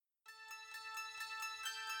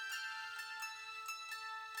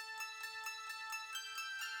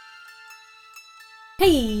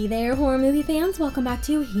Hey there, horror movie fans. Welcome back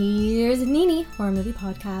to Here's Nini, Horror Movie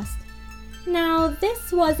Podcast. Now,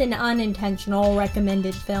 this was an unintentional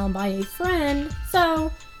recommended film by a friend,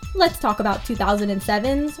 so let's talk about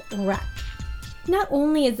 2007's REC. Not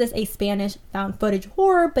only is this a Spanish found footage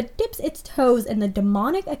horror, but dips its toes in the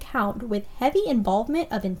demonic account with heavy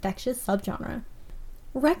involvement of infectious subgenre.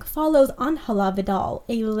 REC follows Angela Vidal,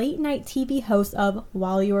 a late-night TV host of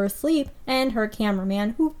While You Were Asleep, and her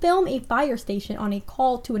cameraman who film a fire station on a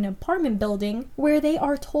call to an apartment building where they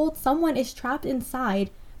are told someone is trapped inside,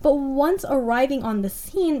 but once arriving on the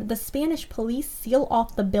scene, the Spanish police seal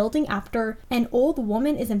off the building after an old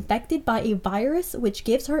woman is infected by a virus which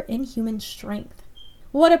gives her inhuman strength.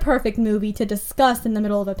 What a perfect movie to discuss in the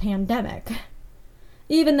middle of a pandemic.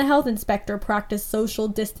 Even the health inspector practiced social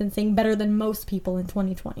distancing better than most people in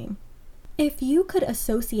 2020. If you could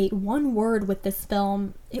associate one word with this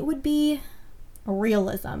film, it would be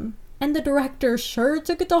realism. And the director sure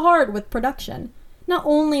took it to heart with production. Not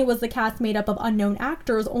only was the cast made up of unknown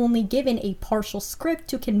actors only given a partial script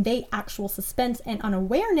to convey actual suspense and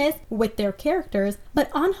unawareness with their characters,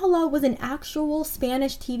 but Angela was an actual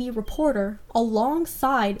Spanish TV reporter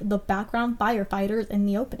alongside the background firefighters in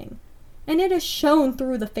the opening. And it is shown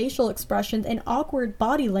through the facial expressions and awkward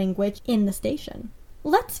body language in the station.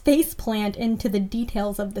 Let's faceplant into the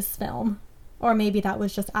details of this film. Or maybe that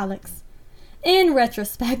was just Alex. In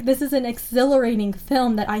retrospect, this is an exhilarating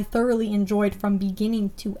film that I thoroughly enjoyed from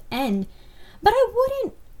beginning to end, but I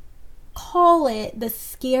wouldn't call it the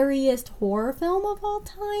scariest horror film of all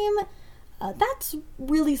time. That's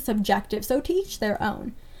really subjective, so to each their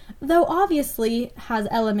own. Though obviously has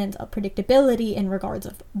elements of predictability in regards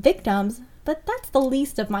of victims, but that's the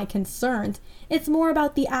least of my concerns. It's more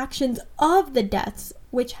about the actions of the deaths,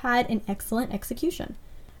 which had an excellent execution.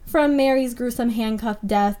 From Mary's gruesome handcuffed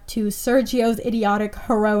death to Sergio's idiotic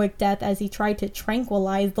heroic death as he tried to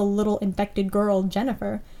tranquilize the little infected girl,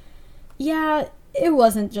 Jennifer. Yeah, it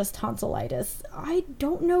wasn't just tonsillitis. I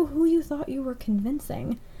don't know who you thought you were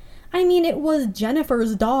convincing. I mean, it was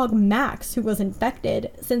Jennifer's dog, Max, who was infected,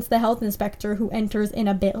 since the health inspector who enters in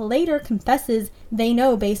a bit later confesses they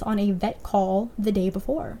know based on a vet call the day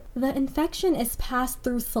before. The infection is passed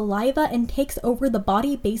through saliva and takes over the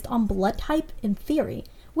body based on blood type in theory,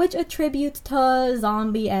 which attributes to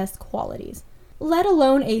zombie-esque qualities. Let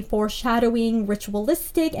alone a foreshadowing,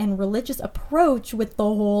 ritualistic, and religious approach with the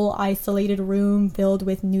whole isolated room filled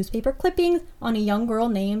with newspaper clippings on a young girl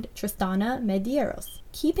named Tristana Medeiros.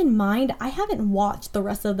 Keep in mind, I haven't watched the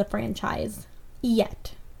rest of the franchise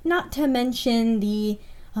yet. Not to mention the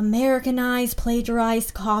Americanized,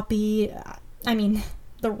 plagiarized copy,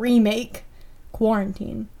 the remake,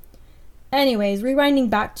 Quarantine. Anyways, rewinding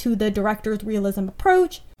back to the director's realism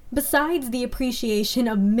approach, besides the appreciation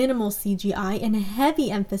of minimal CGI and a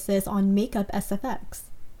heavy emphasis on makeup SFX,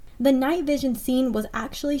 the night vision scene was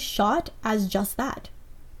actually shot as just that,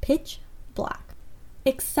 pitch black.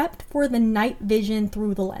 Except for the night vision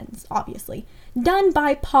through the lens, obviously. Done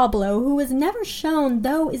by Pablo, who is never shown,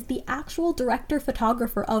 though is the actual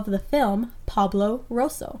director-photographer of the film, Pablo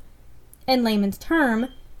Rosso. In layman's term,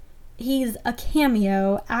 he's a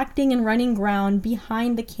cameo, acting and running ground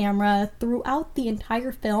behind the camera throughout the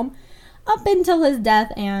entire film, up until his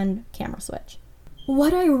death and camera switch.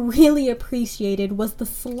 What I really appreciated was the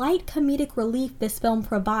slight comedic relief this film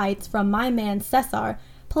provides from my man Cesar,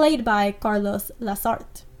 played by Carlos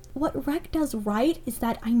Lasarte. What REC does right is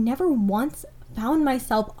that I never once found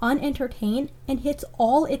myself unentertained and hits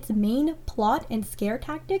all its main plot and scare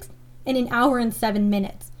tactics in an hour and 7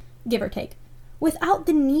 minutes, give or take, without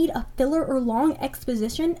the need of filler or long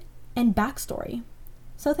exposition and backstory.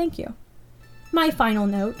 So thank you. My final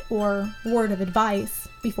note, or word of advice,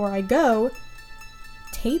 before I go,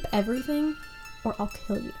 tape everything or I'll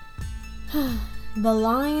kill you. The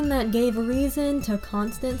line that gave reason to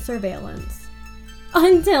constant surveillance.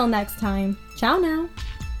 Until next time, ciao now.